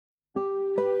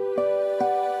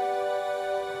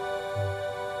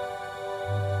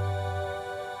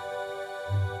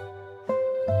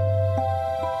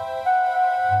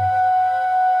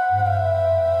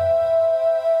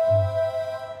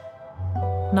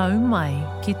Nau mai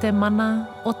ki te mana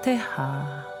o te hā.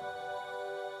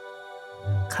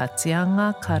 Ka tia ngā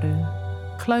karu,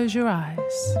 close your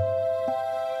eyes.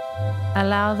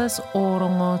 Allow this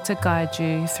ōrongo to guide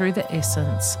you through the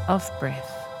essence of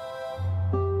breath.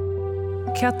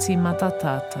 Kia tīmata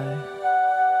tātou.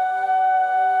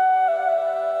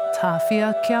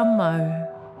 Tāwhia kia mau.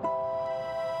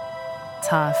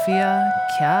 Tāwhia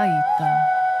kia ita.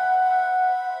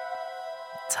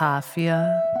 Tāwhia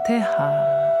te hā.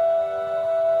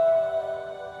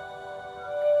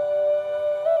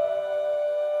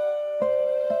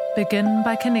 Begin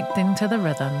by connecting to the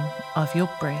rhythm of your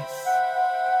breath.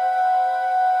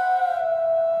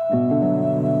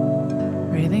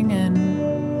 Breathing in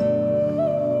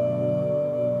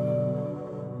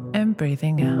and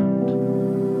breathing out.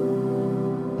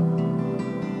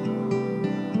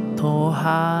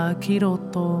 Toha ki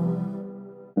roto,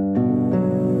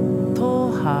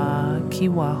 toha ki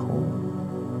waho.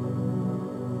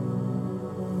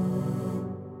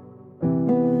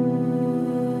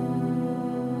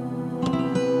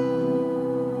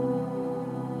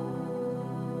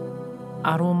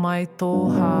 Aro mai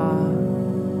toha,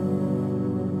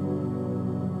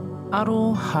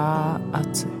 aro ha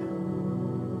atu.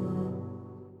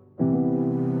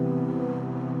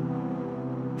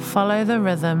 Follow the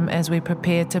rhythm as we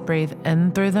prepare to breathe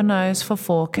in through the nose for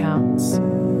 4 counts.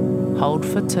 Hold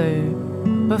for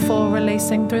 2 before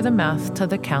releasing through the mouth to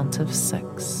the count of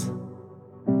 6.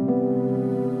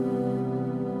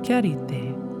 Kia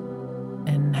rite.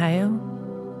 Inhale,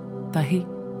 tahi,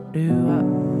 rua,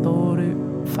 toru,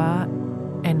 wha,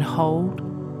 and hold,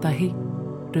 tahi,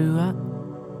 rua.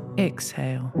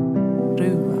 Exhale,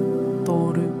 rua,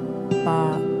 toru,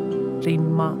 wha,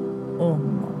 rima,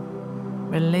 ono.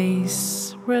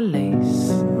 Release,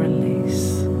 release,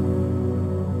 release.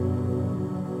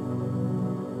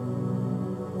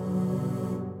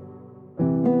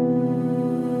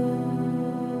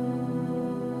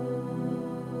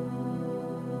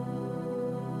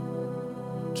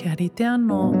 Kia rite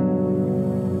anō.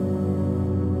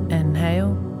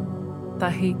 Inhale,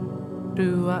 tahi,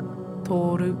 rua,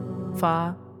 toru,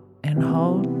 wha, and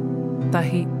hold,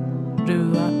 tahi,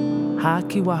 rua,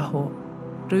 haki waho,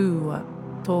 rua,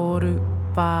 toru,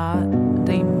 wha,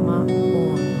 rima,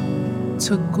 ono.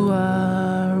 Tukua,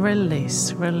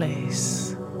 release,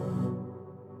 release.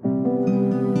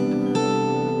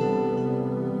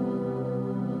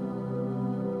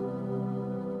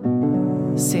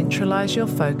 Centralize your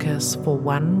focus for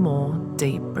one more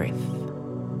deep breath.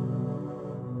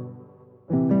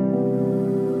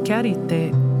 Kia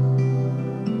rite.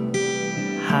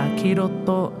 Haki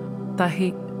roto,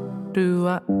 tahi,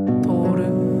 rua, toru,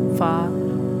 wha,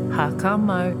 haka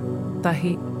mau,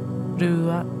 tahi,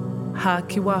 rua,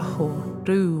 haki waho,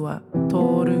 rua,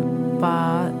 toru,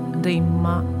 wha,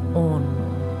 rima, ono.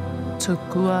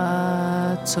 Tukua,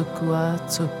 tukua,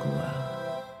 tukua.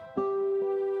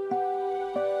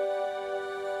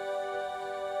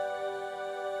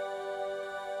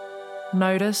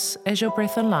 Notice as your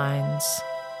breath aligns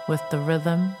with the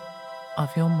rhythm of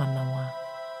your manawa.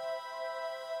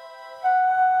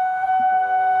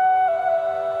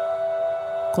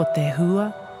 Ko te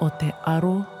hua o te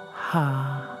aro hā.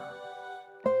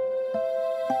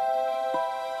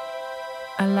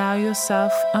 Allow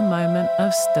yourself a moment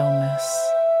of stillness.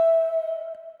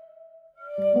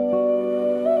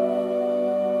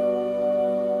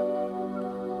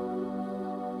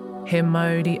 He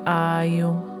mauri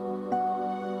aio.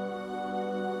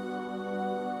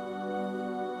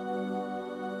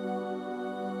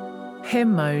 He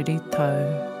mauri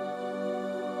tau.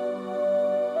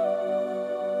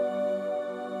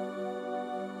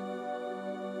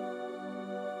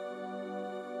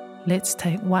 Let's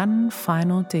take one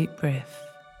final deep breath.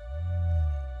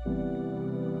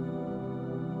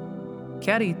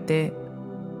 Kia rite.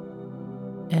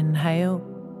 Inhale,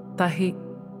 tahi,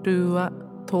 rua,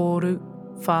 toru,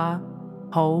 wha,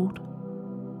 hold,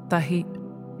 tahi,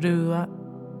 rua,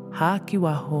 haki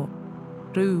waho,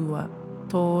 rua,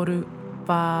 toru,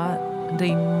 wha,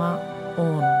 rima,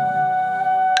 ono.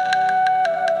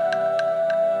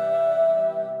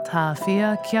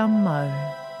 Tāwhia kia mau.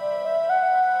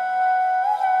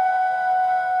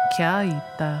 Kia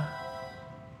ita.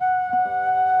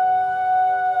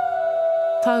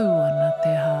 Tau ana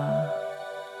te hā.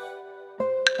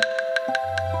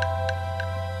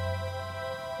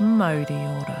 Mauri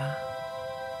ora.